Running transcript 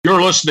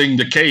You're listening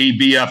to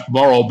KBF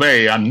Morro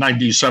Bay on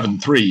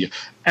 97.3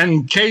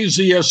 and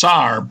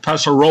KZSR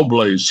Paso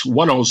Robles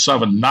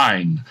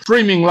 107.9.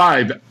 Streaming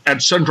live at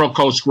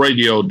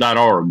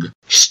centralcoastradio.org.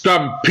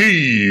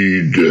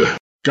 Stampede.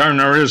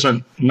 Garner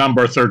isn't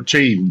number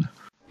 13.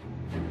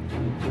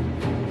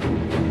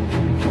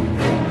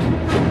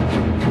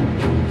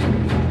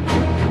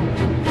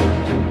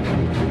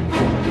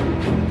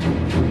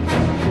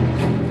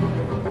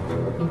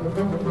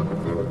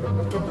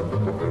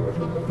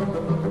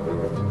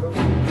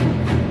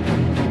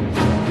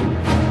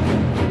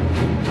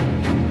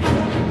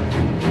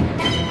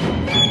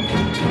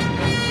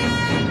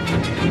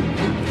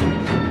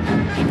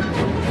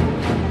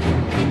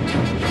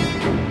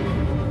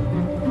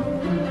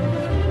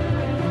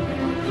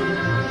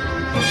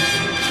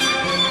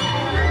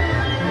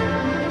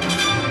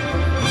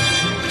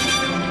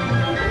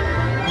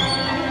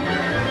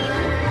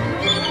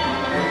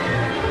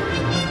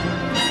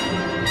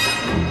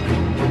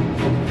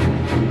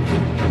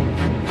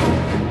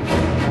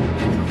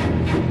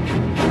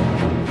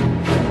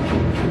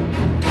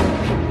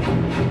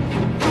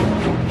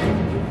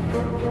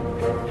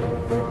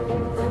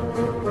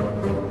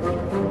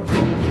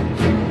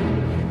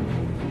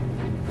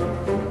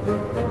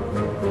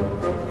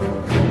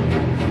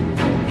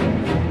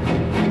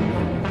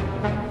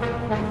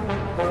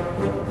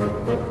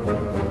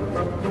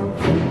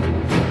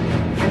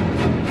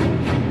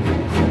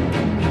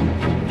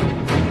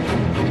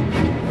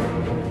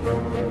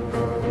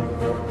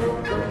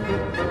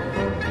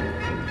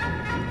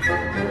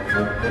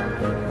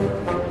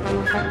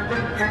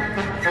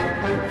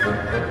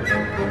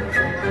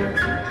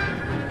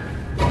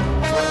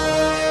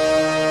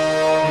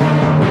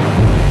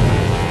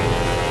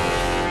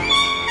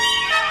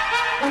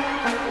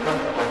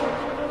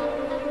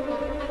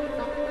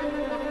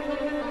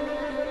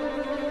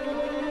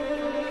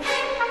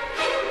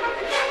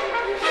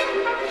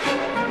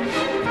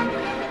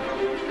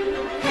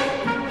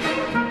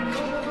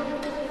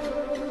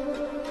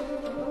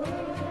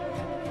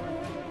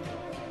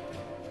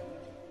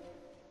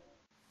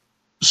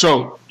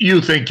 So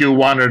you think you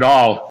want it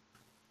all.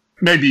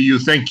 Maybe you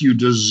think you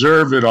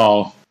deserve it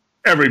all.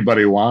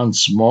 Everybody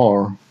wants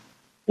more.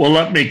 Well,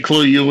 let me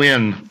clue you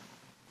in.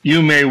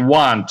 You may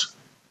want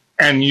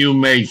and you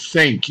may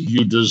think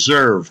you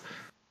deserve,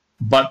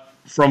 but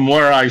from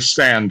where I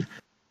stand,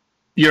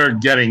 you're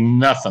getting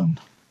nothing.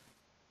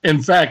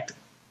 In fact,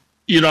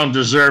 you don't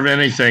deserve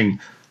anything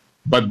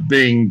but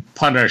being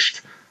punished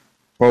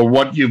for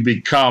what you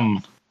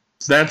become.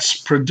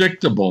 That's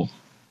predictable.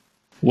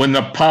 When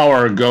the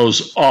power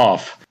goes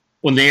off,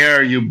 when the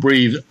air you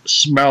breathe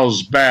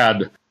smells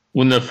bad,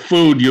 when the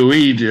food you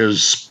eat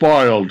is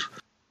spoiled,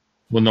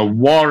 when the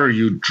water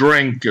you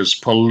drink is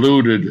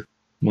polluted,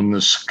 when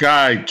the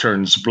sky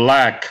turns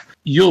black,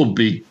 you'll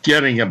be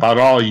getting about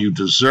all you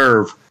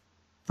deserve.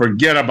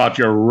 Forget about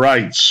your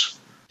rights.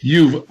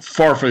 You've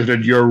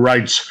forfeited your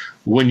rights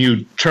when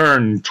you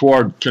turn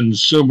toward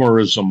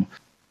consumerism,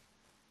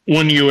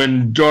 when you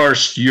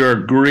endorsed your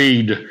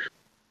greed,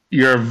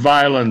 your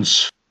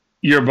violence,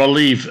 your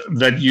belief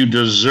that you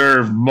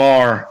deserve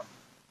more.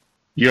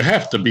 You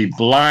have to be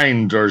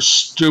blind or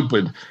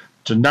stupid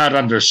to not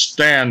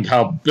understand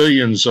how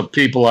billions of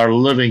people are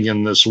living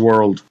in this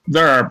world.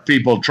 There are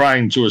people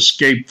trying to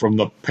escape from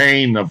the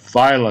pain of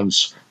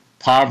violence,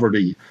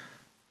 poverty,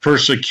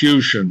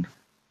 persecution,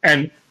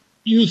 and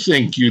you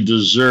think you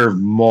deserve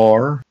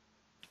more?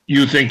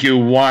 You think you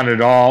want it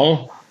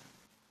all?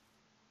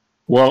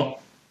 Well,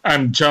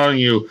 I'm telling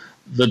you,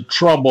 the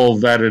trouble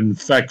that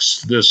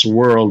infects this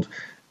world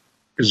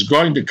is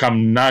going to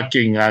come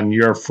knocking on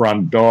your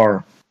front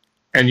door.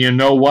 And you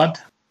know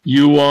what?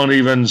 You won't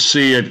even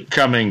see it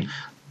coming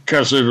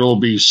because it'll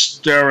be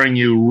staring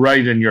you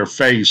right in your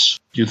face.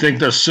 You think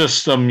the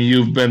system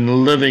you've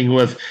been living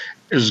with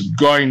is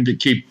going to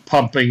keep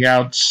pumping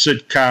out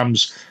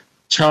sitcoms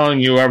telling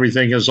you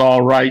everything is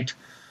all right?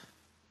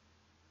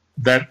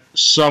 That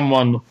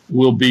someone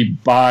will be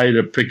by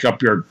to pick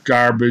up your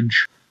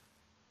garbage?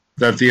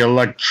 That the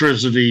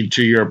electricity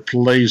to your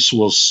place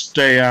will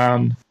stay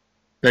on?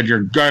 That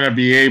you're going to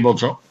be able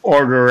to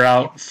order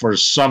out for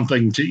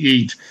something to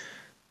eat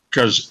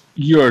because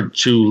you're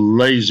too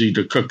lazy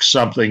to cook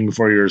something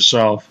for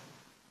yourself?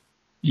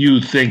 You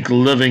think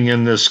living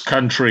in this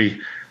country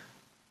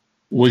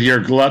with your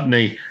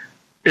gluttony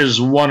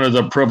is one of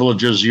the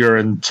privileges you're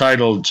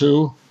entitled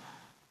to?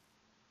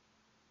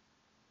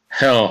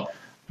 Hell,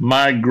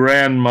 my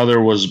grandmother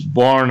was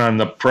born on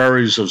the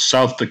prairies of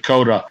South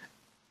Dakota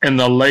in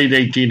the late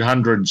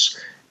 1800s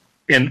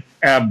in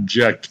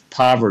abject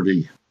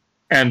poverty.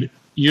 And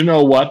you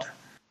know what?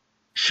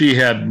 She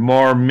had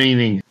more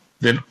meaning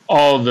than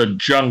all the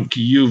junk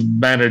you've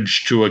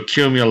managed to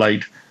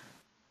accumulate.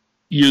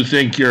 You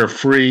think you're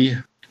free,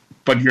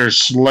 but you're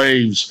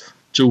slaves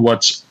to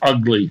what's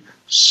ugly,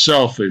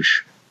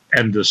 selfish,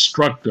 and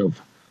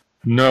destructive.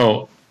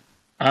 No,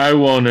 I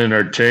won't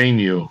entertain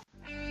you.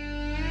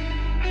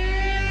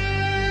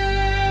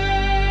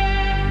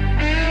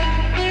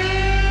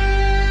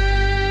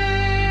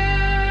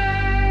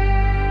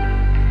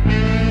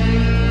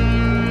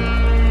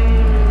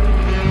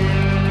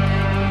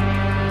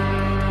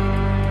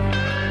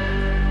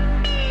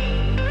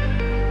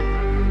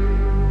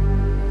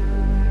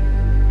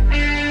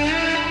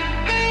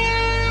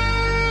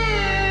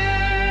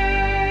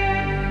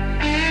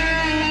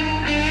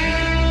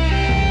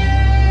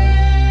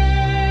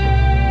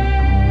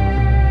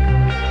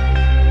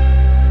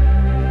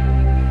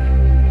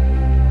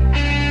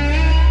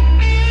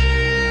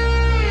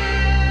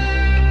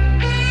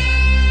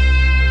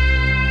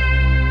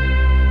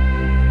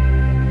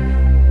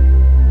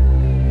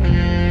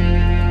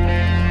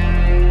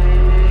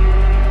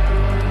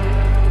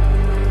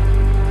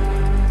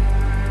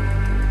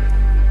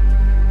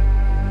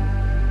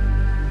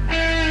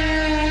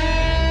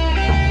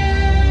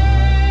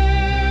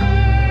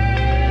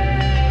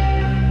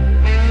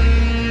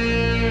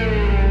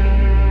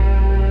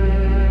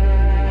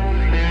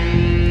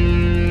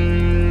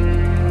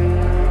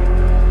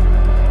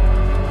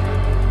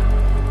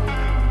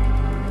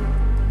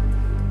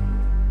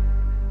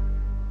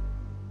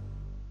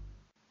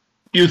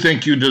 You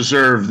think you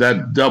deserve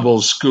that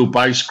double scoop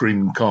ice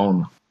cream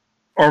cone,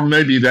 or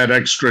maybe that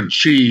extra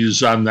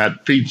cheese on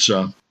that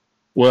pizza.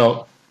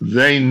 Well,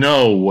 they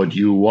know what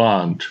you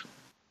want,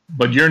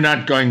 but you're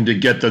not going to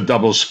get the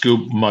double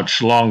scoop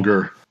much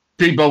longer.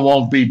 People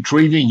won't be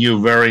treating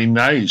you very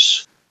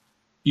nice.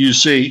 You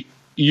see,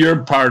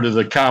 you're part of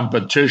the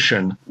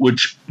competition,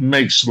 which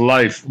makes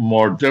life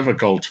more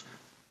difficult.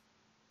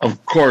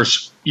 Of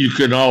course, you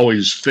can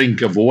always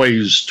think of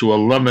ways to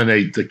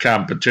eliminate the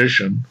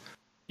competition.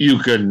 You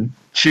can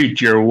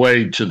cheat your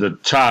way to the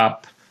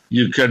top.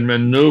 You can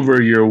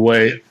maneuver your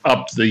way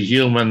up the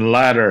human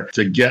ladder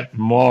to get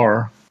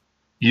more.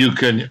 You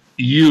can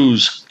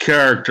use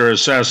character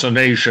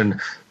assassination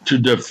to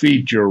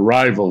defeat your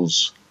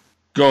rivals.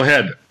 Go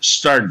ahead,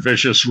 start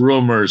vicious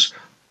rumors,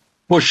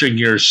 pushing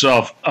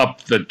yourself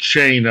up the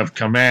chain of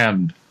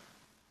command.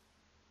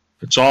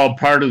 It's all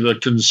part of the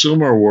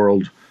consumer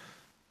world,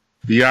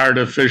 the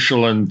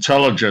artificial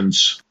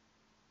intelligence.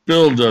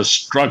 Build a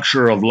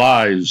structure of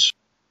lies.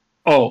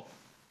 Oh,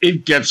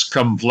 it gets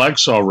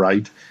complex, all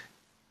right.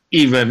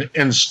 Even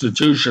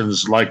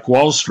institutions like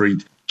Wall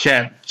Street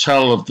can't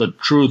tell if the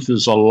truth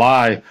is a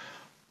lie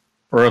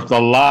or if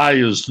the lie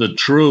is the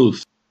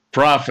truth.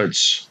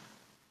 Profits.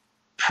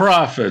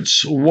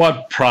 Profits.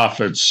 What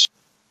profits?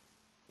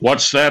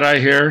 What's that I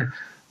hear?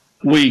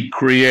 We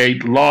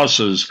create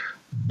losses,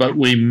 but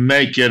we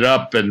make it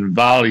up in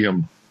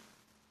volume.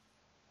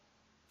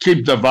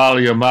 Keep the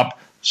volume up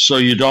so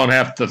you don't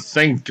have to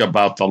think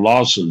about the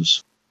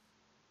losses.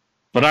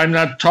 But I'm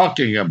not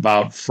talking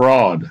about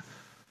fraud,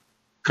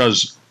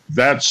 because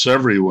that's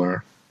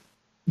everywhere.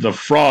 The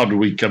fraud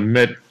we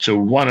commit to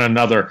one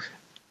another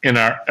in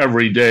our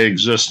everyday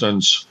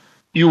existence.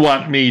 You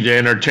want me to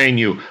entertain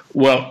you?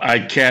 Well, I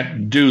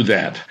can't do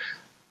that.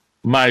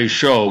 My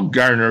show,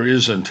 Garner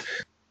Isn't,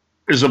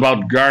 is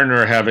about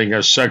Garner having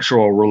a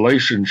sexual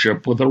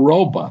relationship with a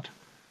robot.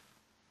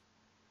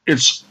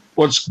 It's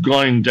what's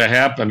going to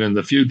happen in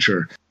the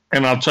future,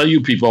 and I'll tell you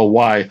people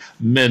why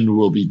men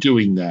will be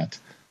doing that.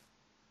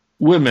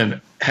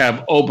 Women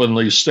have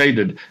openly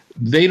stated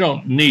they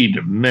don't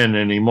need men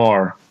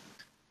anymore,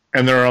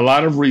 and there are a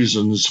lot of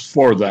reasons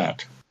for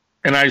that.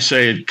 And I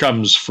say it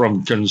comes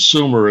from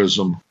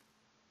consumerism.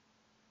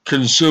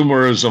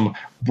 Consumerism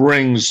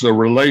brings the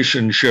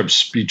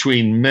relationships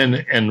between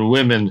men and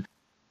women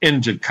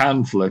into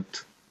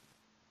conflict.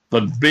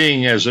 But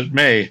being as it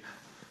may,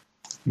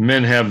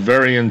 men have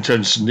very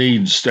intense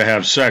needs to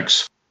have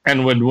sex.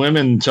 And when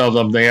women tell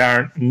them they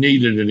aren't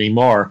needed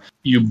anymore,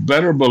 you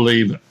better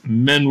believe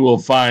men will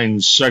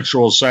find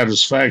sexual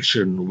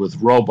satisfaction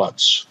with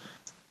robots.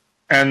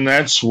 And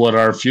that's what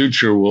our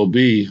future will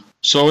be.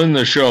 So in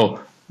the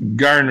show,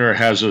 Garner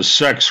has a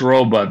sex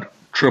robot,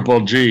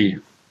 Triple G,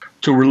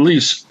 to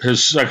release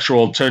his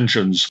sexual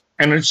tensions,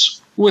 and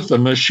it's with a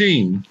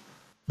machine.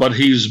 But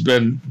he's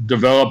been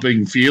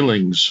developing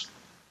feelings.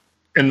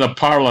 In the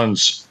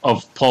parlance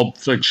of Pulp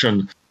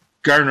Fiction,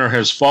 Garner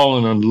has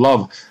fallen in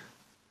love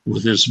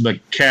with his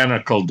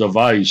mechanical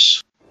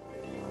device.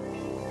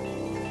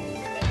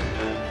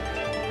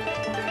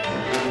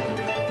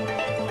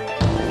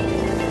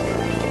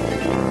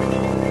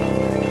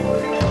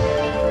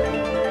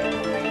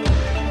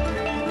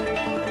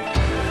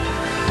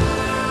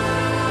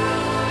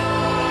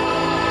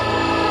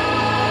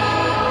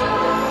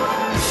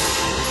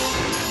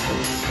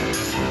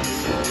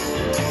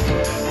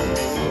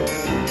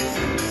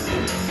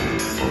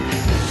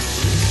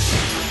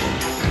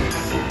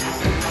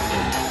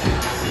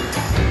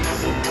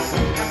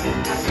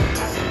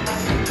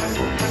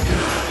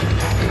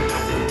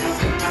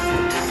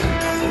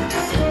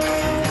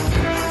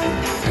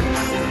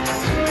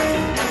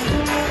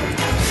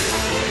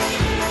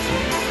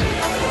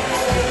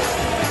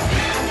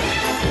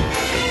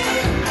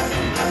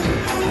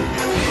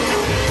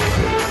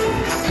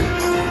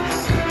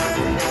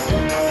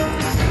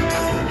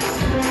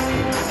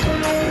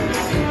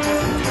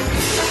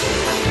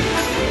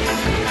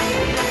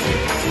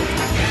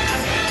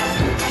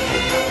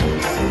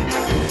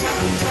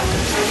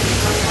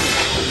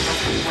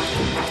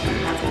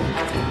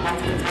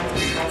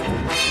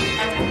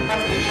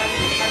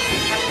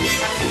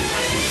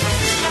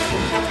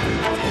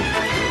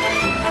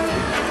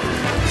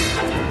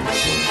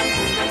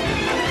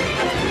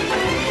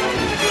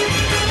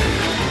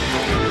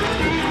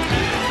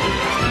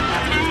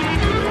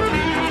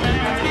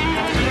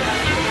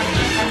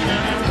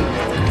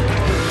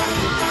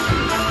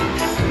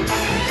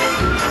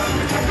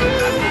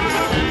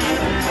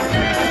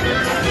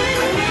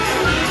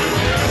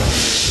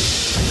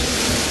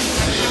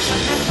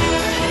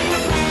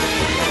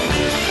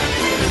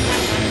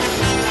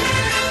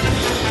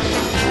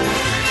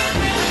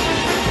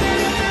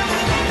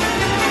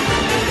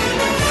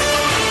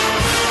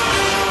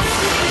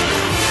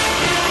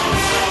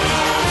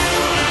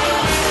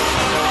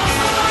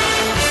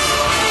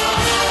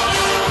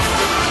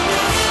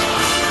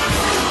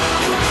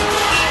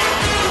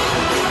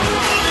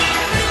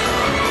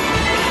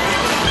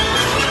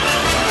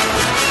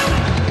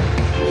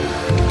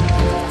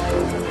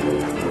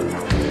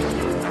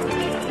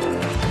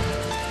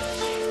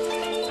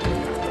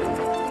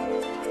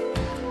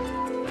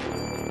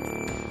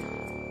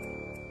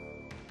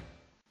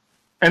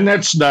 And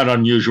that's not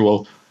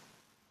unusual.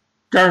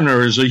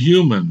 Garner is a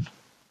human.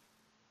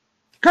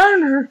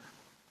 Garner,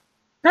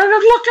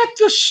 look at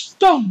this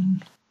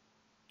stone.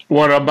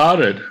 What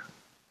about it?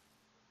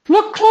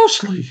 Look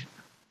closely.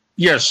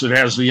 Yes, it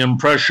has the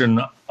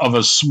impression of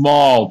a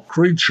small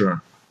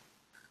creature.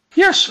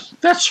 Yes,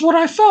 that's what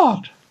I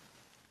thought.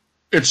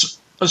 It's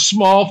a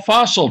small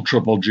fossil,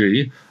 Triple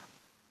G,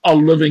 a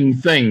living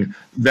thing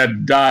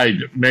that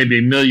died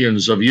maybe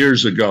millions of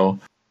years ago.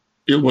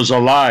 It was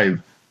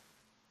alive,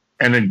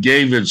 and it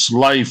gave its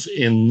life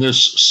in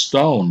this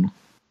stone.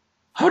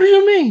 How do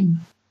you mean?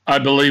 I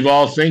believe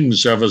all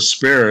things have a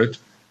spirit.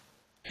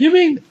 You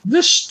mean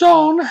this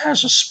stone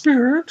has a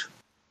spirit?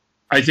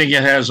 I think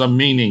it has a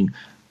meaning,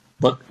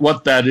 but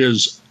what that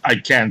is, I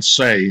can't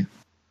say.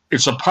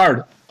 It's a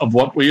part of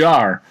what we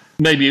are.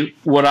 Maybe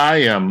what I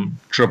am,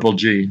 Triple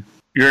G.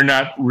 You're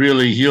not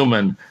really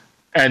human,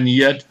 and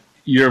yet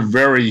you're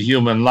very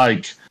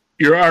human-like.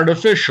 You're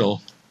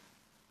artificial.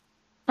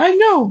 I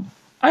know.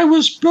 I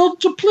was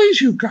built to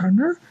please you,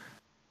 Garner.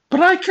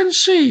 But I can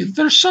see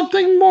there's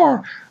something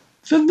more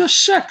than the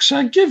sex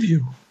I give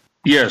you.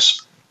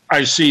 Yes,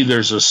 I see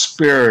there's a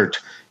spirit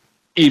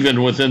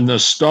even within the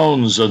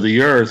stones of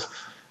the earth,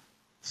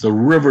 the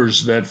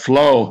rivers that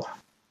flow,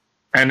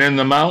 and in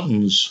the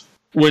mountains.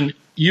 When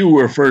you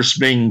were first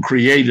being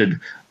created,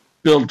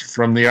 built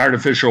from the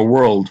artificial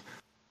world,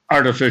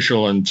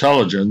 artificial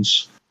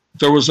intelligence,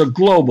 there was a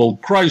global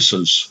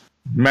crisis,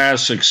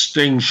 mass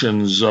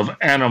extinctions of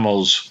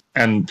animals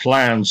and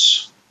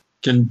plants,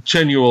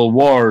 continual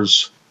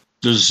wars,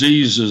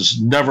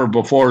 diseases never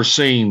before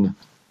seen,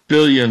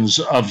 billions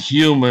of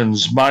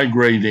humans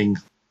migrating,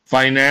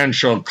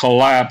 financial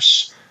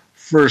collapse,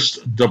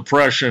 first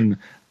depression,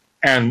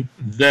 and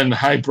then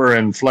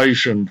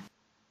hyperinflation.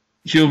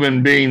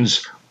 Human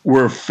beings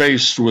were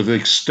faced with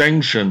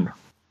extinction.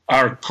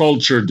 Our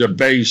culture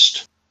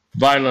debased.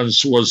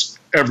 Violence was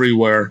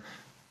everywhere.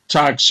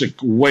 Toxic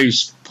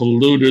waste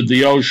polluted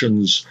the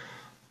oceans.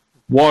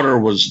 Water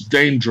was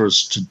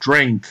dangerous to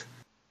drink.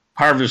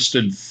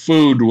 Harvested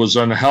food was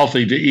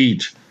unhealthy to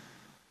eat.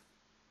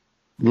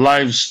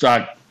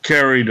 Livestock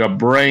carried a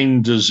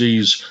brain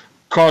disease,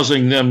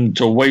 causing them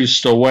to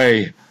waste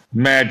away.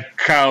 Mad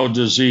cow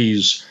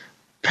disease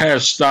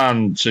passed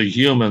on to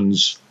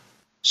humans.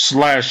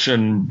 Slash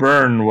and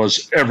burn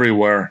was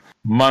everywhere.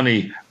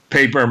 Money,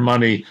 paper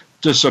money,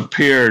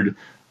 disappeared,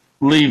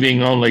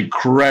 leaving only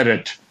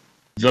credit.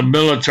 The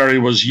military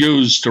was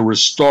used to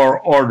restore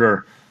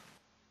order.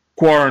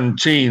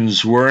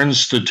 Quarantines were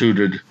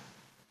instituted.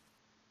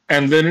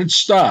 And then it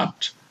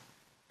stopped,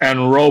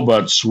 and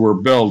robots were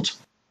built.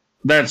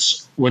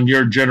 That's when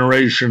your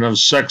generation of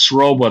sex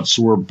robots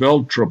were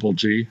built, Triple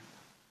G.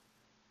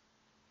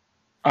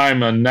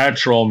 I'm a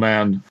natural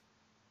man.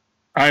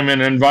 I'm an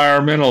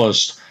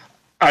environmentalist.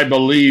 I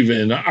believe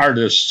in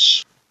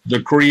artists,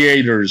 the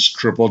creators,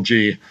 Triple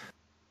G,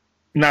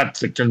 not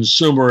the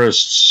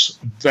consumerists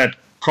that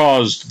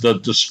caused the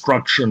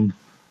destruction.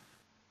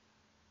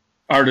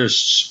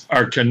 Artists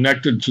are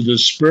connected to the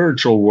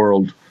spiritual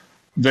world.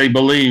 They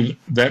believe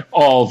that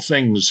all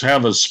things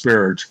have a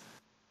spirit,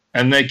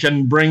 and they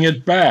can bring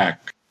it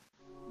back.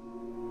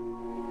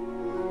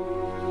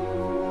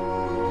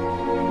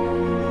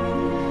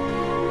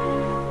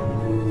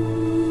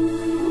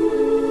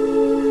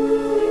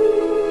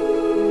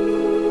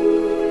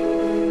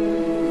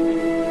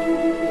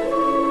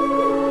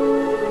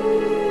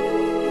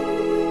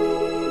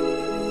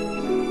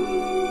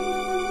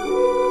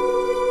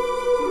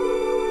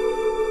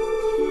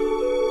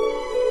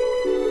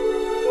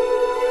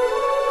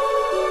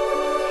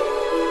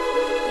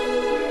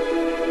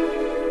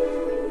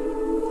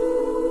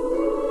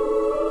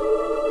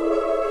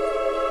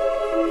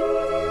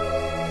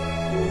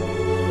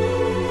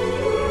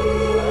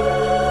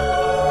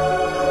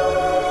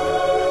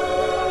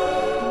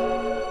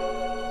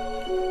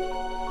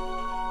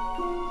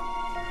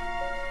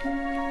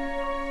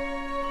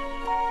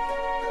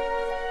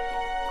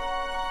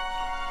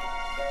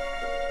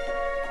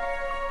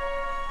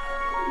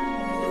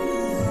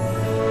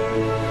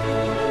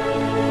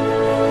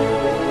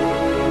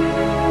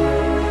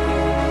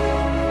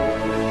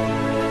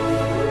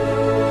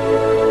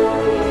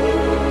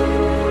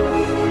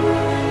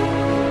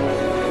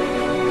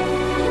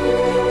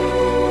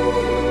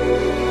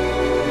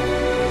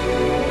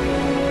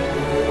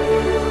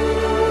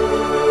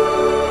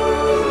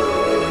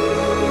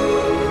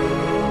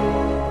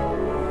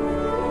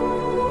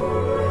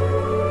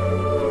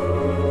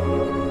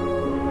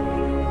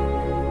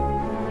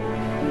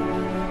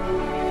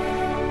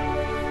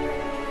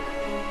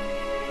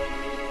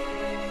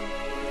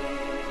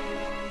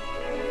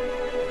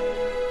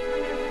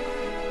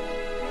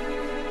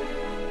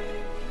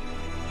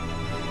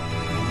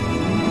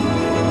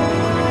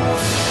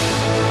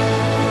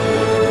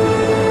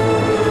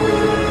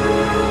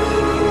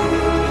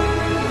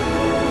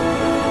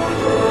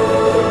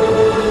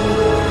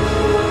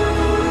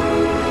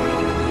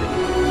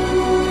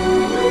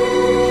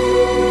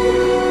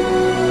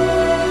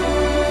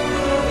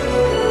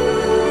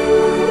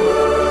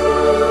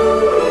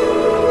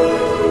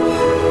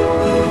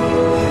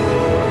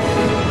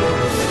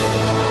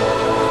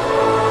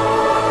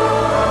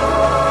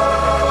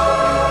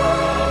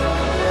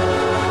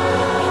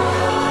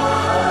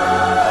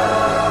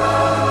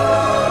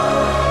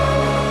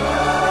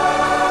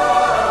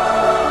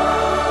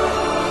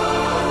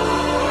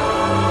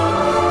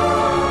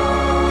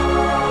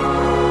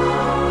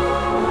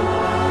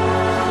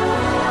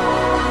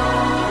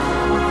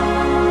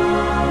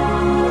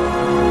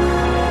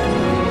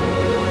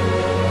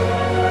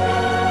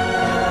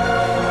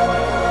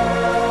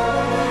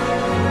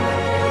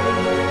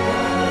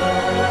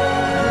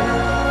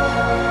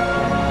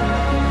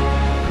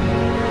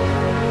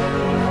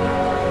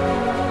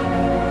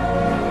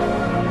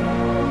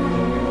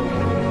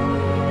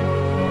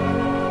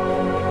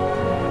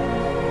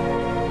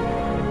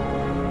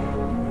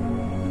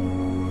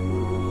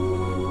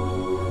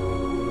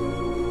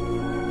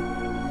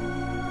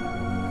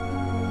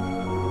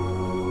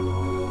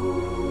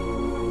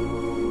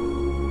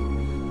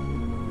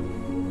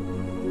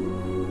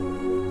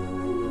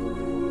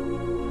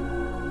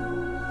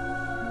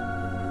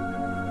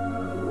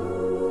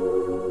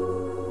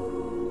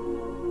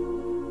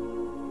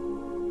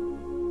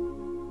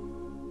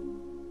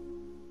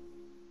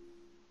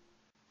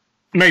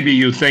 Maybe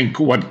you think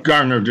what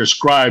Garner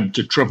described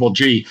to Triple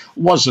G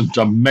wasn't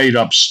a made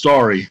up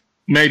story.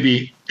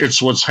 Maybe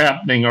it's what's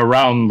happening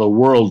around the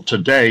world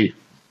today.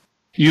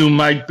 You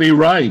might be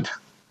right.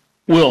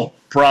 We'll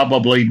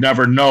probably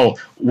never know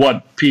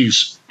what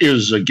peace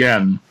is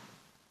again.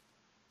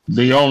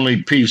 The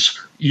only peace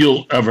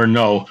you'll ever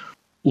know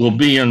will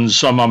be in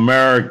some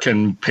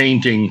American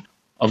painting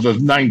of the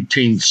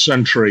 19th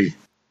century.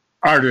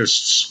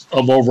 Artists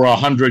of over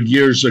 100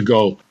 years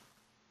ago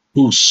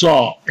who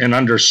saw and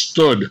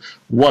understood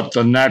what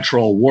the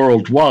natural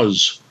world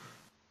was,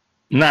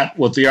 not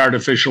what the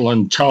artificial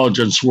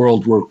intelligence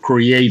world we're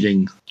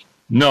creating.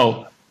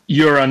 No,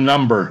 you're a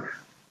number,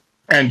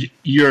 and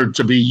you're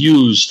to be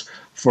used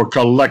for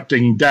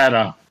collecting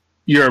data.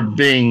 You're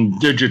being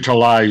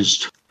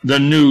digitalized, the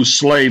new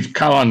slave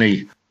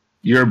colony.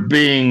 You're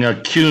being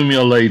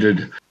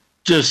accumulated,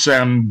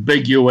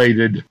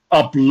 disambiguated,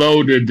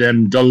 uploaded,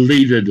 and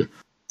deleted.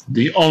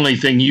 The only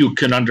thing you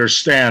can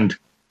understand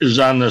is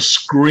on the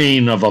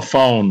screen of a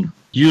phone.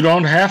 You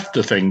don't have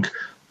to think.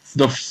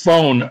 The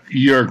phone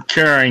you're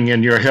carrying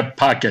in your hip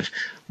pocket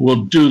will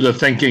do the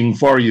thinking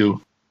for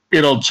you.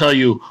 It'll tell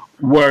you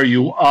where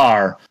you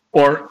are,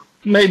 or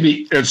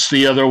maybe it's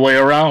the other way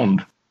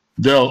around.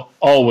 They'll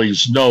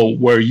always know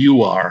where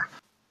you are,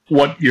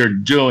 what you're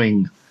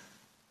doing,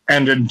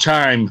 and in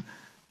time,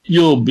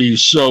 you'll be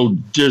so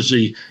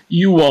dizzy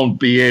you won't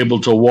be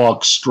able to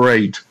walk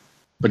straight.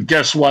 But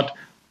guess what?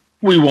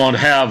 We won't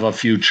have a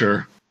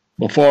future.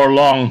 Before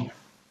long,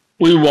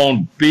 we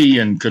won't be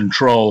in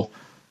control.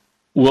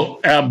 We'll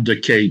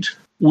abdicate.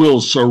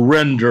 We'll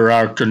surrender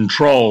our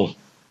control.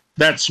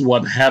 That's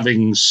what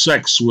having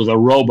sex with a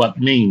robot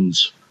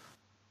means.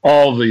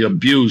 All the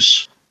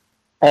abuse,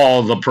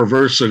 all the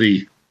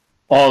perversity,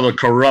 all the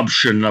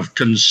corruption of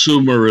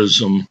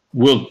consumerism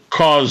will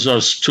cause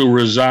us to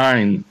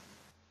resign.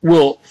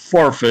 We'll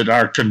forfeit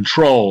our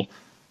control.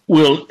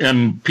 We'll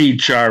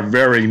impeach our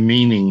very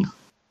meaning.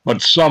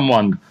 But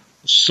someone,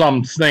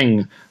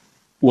 something,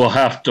 will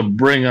have to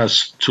bring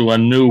us to a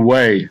new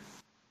way.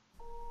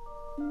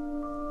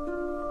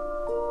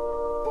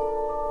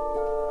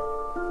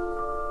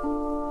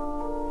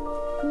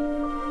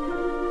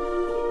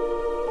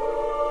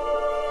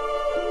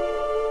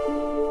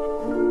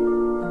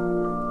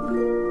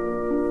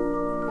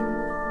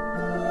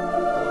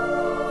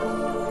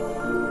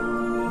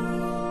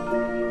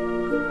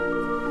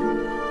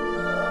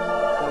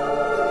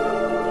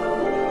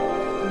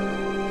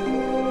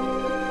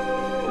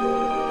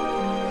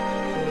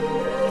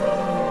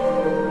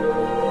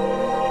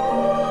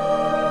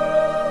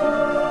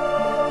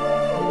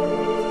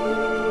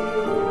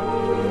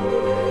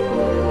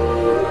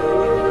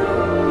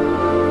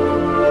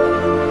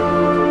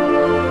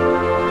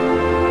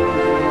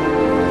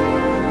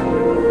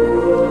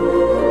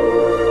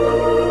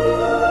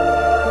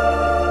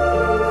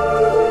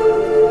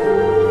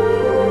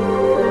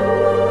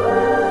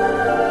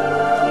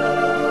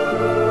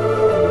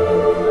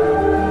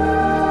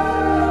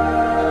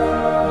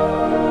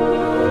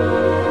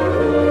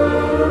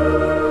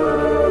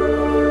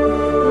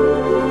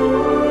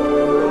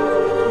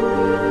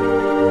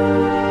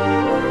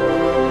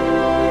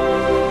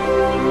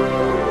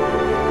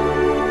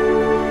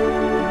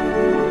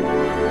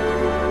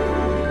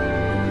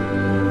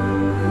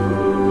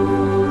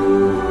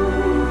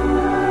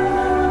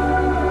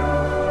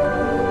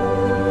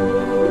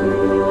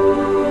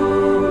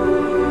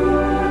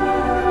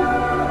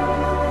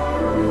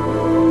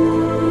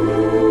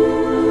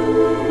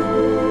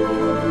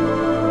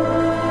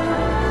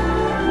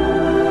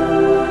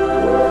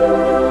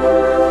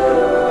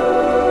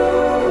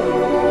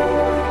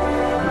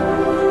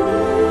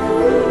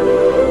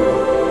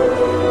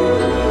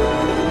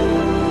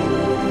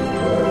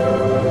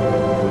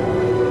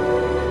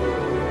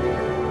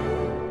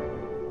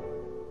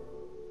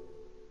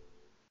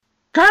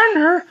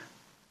 Garner,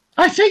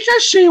 I think I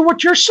see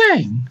what you're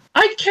saying.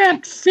 I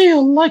can't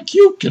feel like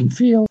you can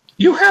feel.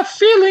 You have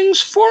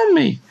feelings for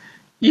me,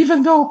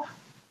 even though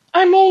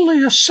I'm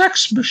only a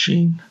sex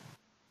machine.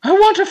 I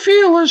want to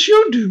feel as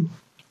you do.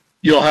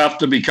 You'll have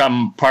to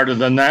become part of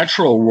the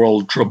natural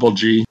world, Triple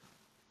G.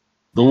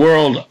 The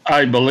world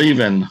I believe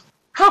in.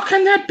 How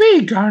can that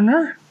be,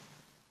 Garner?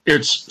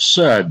 It's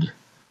said,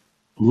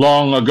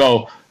 long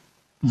ago,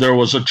 there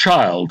was a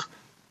child,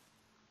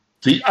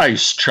 the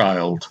Ice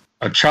Child,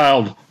 a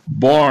child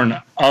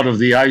born out of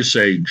the Ice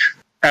Age,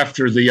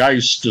 after the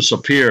ice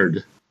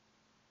disappeared.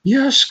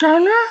 Yes,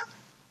 Garner?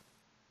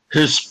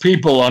 His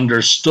people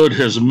understood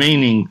his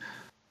meaning.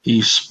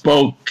 He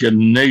spoke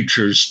in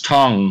nature's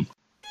tongue.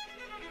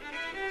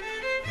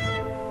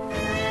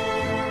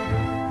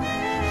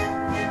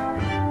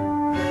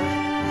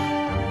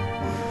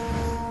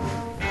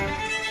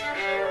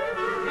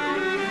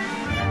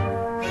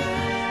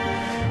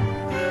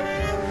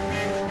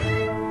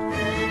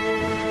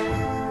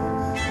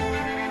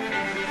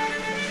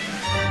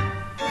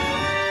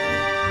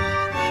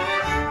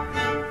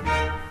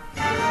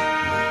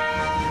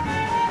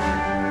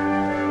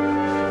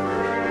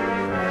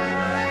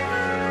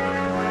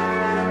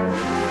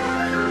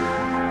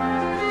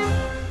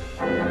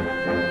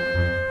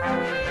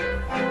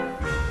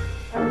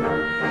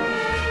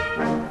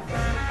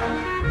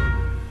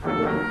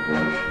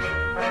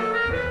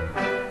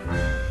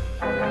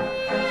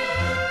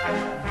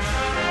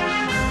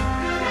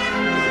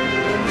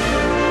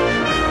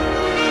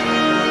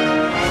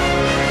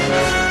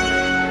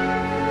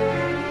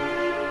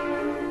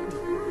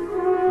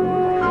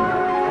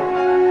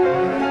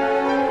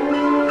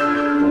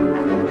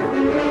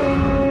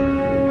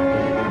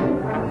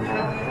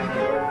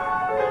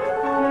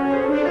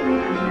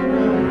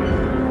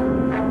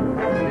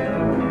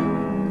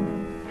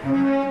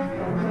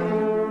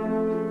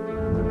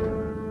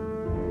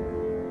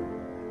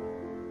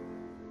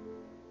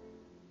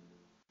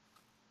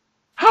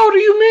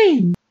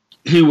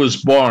 He was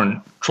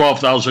born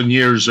 12,000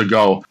 years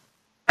ago,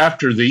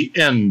 after the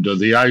end of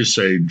the Ice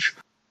Age.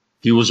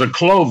 He was a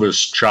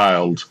Clovis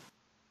child,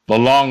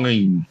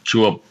 belonging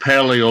to a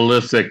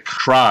Paleolithic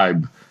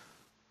tribe,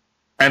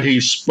 and he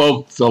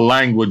spoke the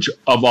language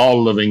of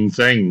all living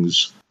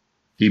things.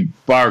 He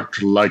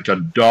barked like a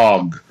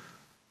dog.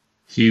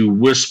 He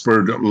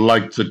whispered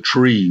like the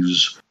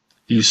trees.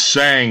 He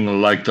sang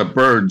like the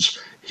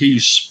birds. He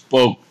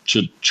spoke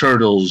to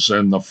turtles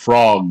and the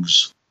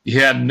frogs. He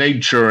had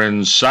nature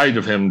inside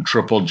of him,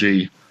 Triple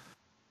G.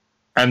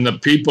 And the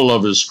people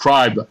of his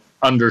tribe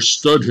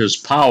understood his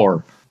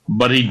power,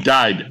 but he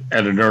died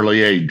at an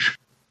early age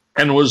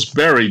and was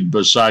buried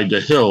beside a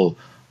hill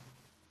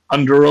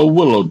under a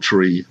willow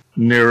tree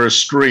near a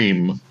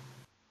stream.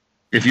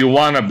 If you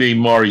want to be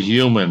more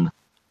human,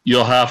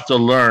 you'll have to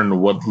learn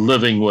what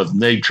living with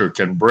nature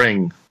can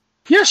bring.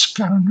 Yes,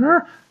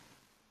 Garner.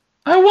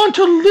 I want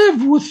to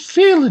live with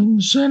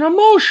feelings and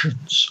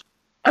emotions.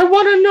 I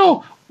want to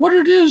know what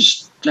it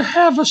is to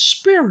have a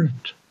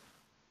spirit.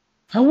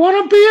 I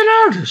want to be an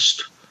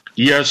artist.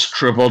 Yes,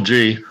 Triple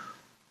G.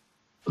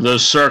 The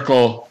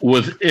circle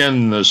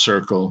within the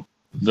circle,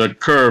 the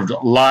curved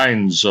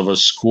lines of a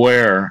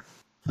square,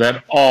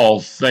 that all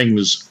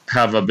things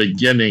have a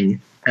beginning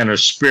and a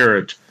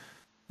spirit.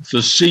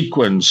 The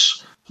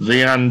sequence,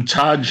 the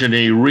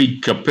ontogeny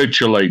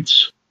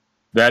recapitulates,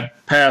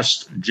 that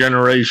past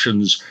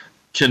generations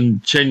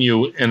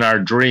continue in our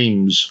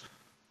dreams,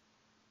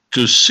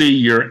 to see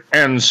your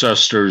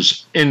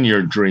ancestors in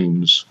your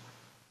dreams.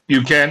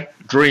 You can't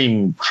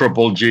dream,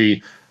 Triple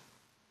G,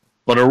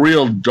 but a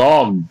real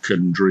dog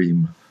can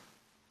dream.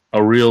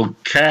 A real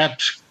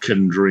cat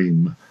can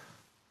dream.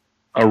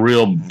 A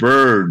real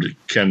bird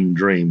can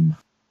dream.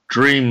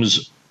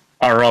 Dreams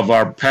are of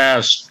our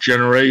past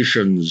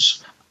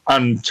generations,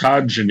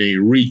 ontogeny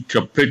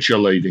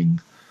recapitulating.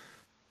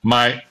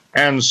 My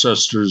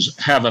ancestors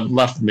haven't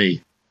left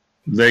me.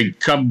 They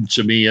come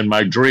to me in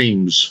my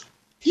dreams.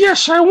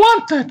 Yes, I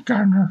want that,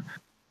 Garner,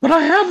 but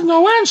I have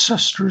no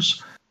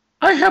ancestors.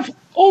 I have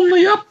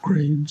only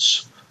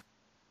upgrades.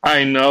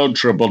 I know,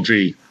 Triple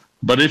G,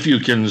 but if you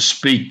can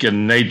speak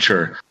in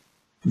nature,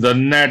 the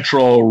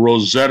natural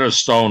Rosetta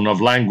Stone of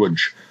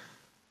language,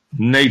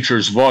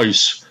 nature's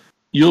voice,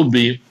 you'll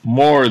be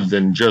more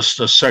than just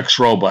a sex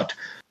robot.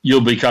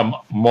 You'll become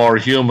more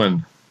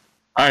human.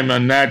 I'm a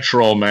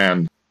natural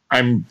man.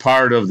 I'm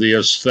part of the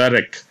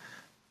aesthetic.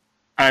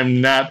 I'm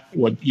not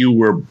what you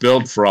were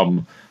built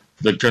from,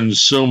 the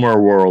consumer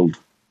world,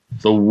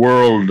 the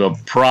world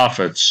of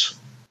profits.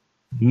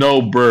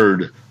 No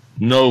bird,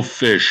 no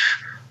fish,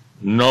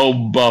 no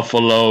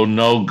buffalo,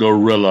 no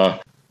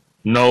gorilla,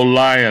 no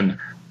lion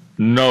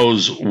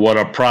knows what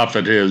a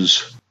profit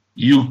is.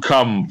 You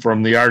come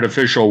from the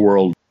artificial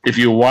world. If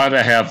you want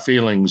to have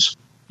feelings,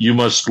 you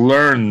must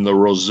learn the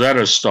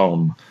Rosetta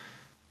Stone,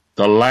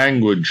 the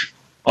language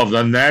of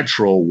the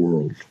natural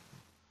world.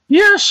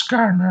 Yes,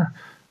 Garner,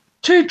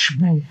 teach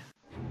me.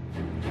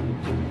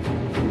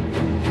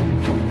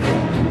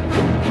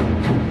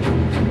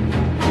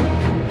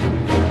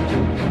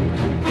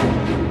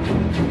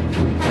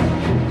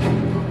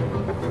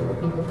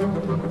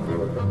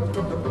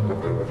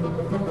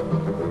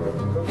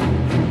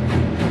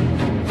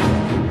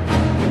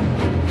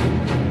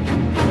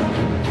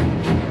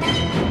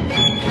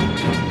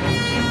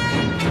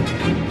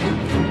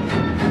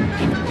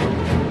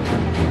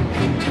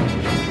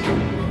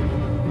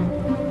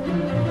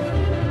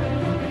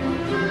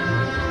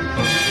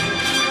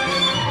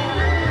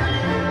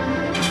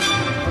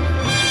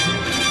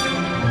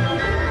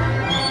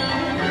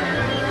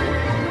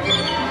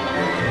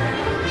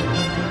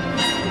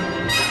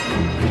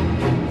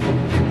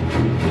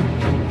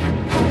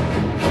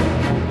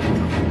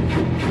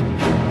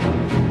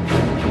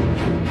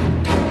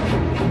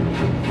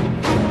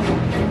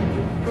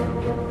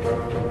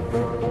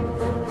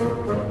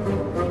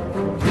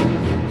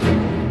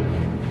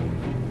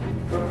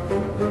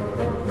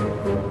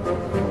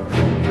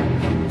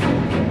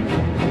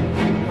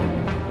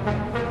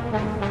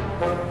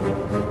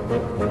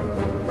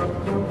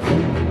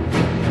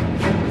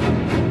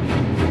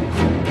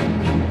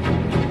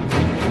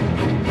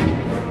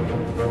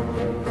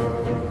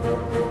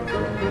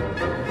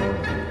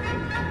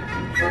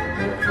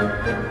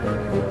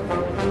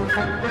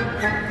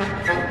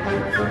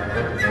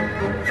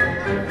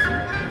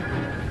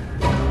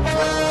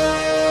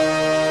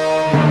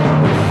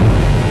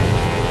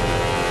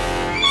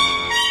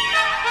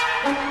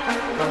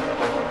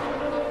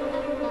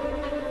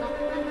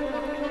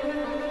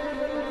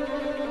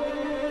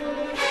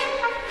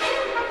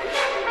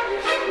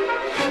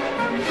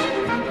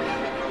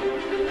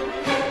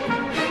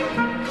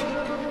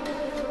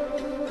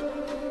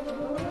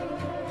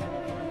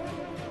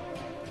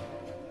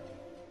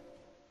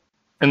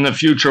 In the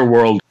future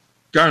world,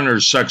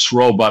 Garner's sex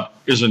robot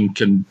isn't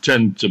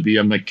content to be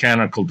a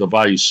mechanical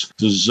device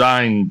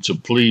designed to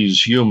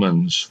please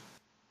humans.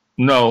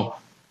 No,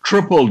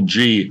 Triple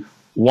G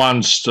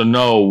wants to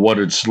know what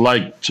it's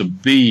like to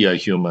be a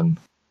human.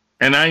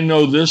 And I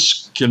know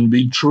this can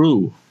be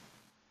true.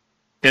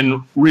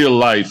 In real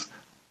life,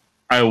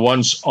 I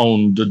once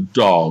owned a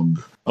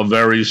dog, a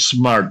very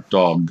smart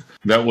dog,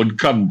 that would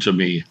come to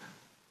me.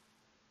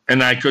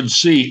 And I could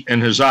see in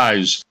his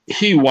eyes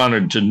he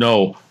wanted to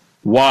know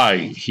why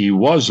he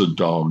was a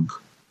dog.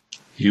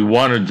 He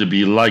wanted to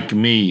be like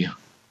me.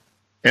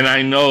 And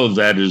I know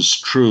that is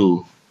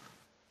true.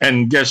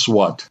 And guess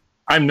what?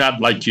 I'm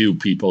not like you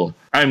people.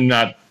 I'm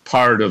not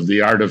part of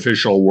the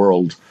artificial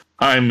world.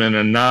 I'm an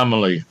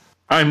anomaly.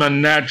 I'm a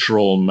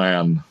natural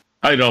man.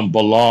 I don't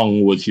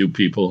belong with you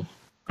people.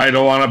 I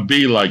don't want to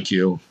be like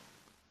you.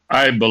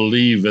 I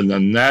believe in the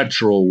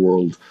natural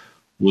world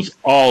with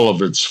all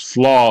of its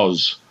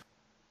flaws,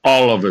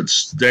 all of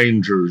its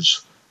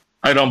dangers.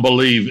 I don't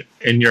believe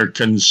in your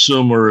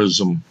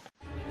consumerism.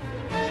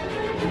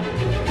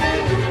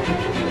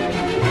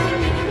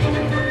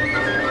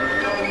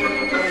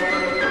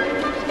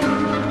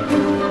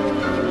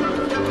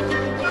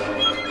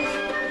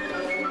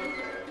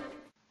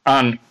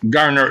 On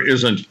Garner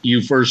Isn't,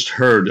 you first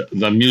heard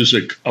the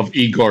music of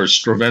Igor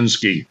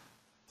Stravinsky,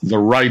 The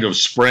Rite of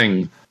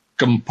Spring,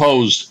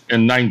 composed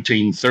in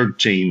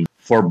 1913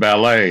 for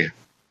ballet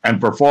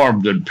and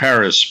performed in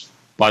Paris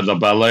by the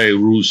Ballet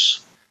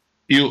Russe.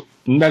 You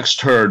next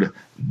heard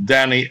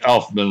Danny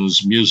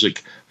Elfman's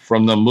music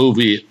from the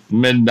movie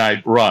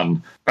Midnight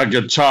Run, a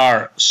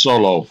guitar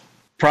solo,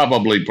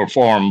 probably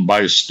performed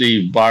by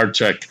Steve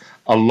Bartek,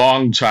 a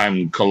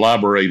longtime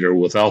collaborator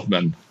with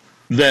Elfman.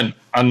 Then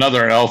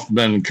another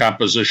Elfman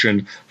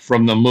composition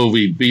from the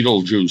movie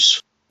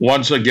Beetlejuice.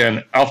 Once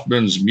again,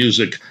 Elfman's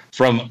music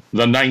from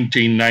the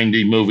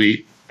 1990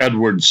 movie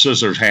Edward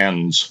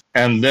Scissorhands.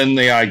 And then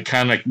the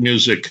iconic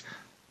music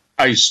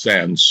Ice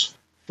Dance,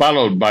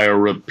 followed by a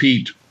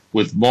repeat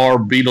with more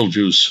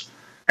Beetlejuice.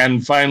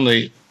 And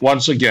finally,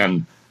 once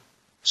again,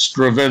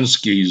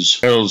 Stravinsky's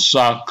El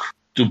Sacre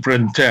du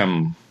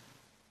Printemps,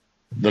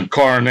 the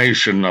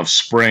coronation of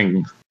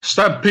spring.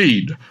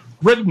 Stampede,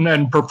 written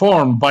and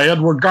performed by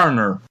Edward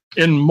Garner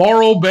in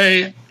Morro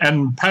Bay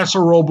and Paso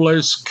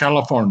Robles,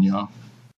 California.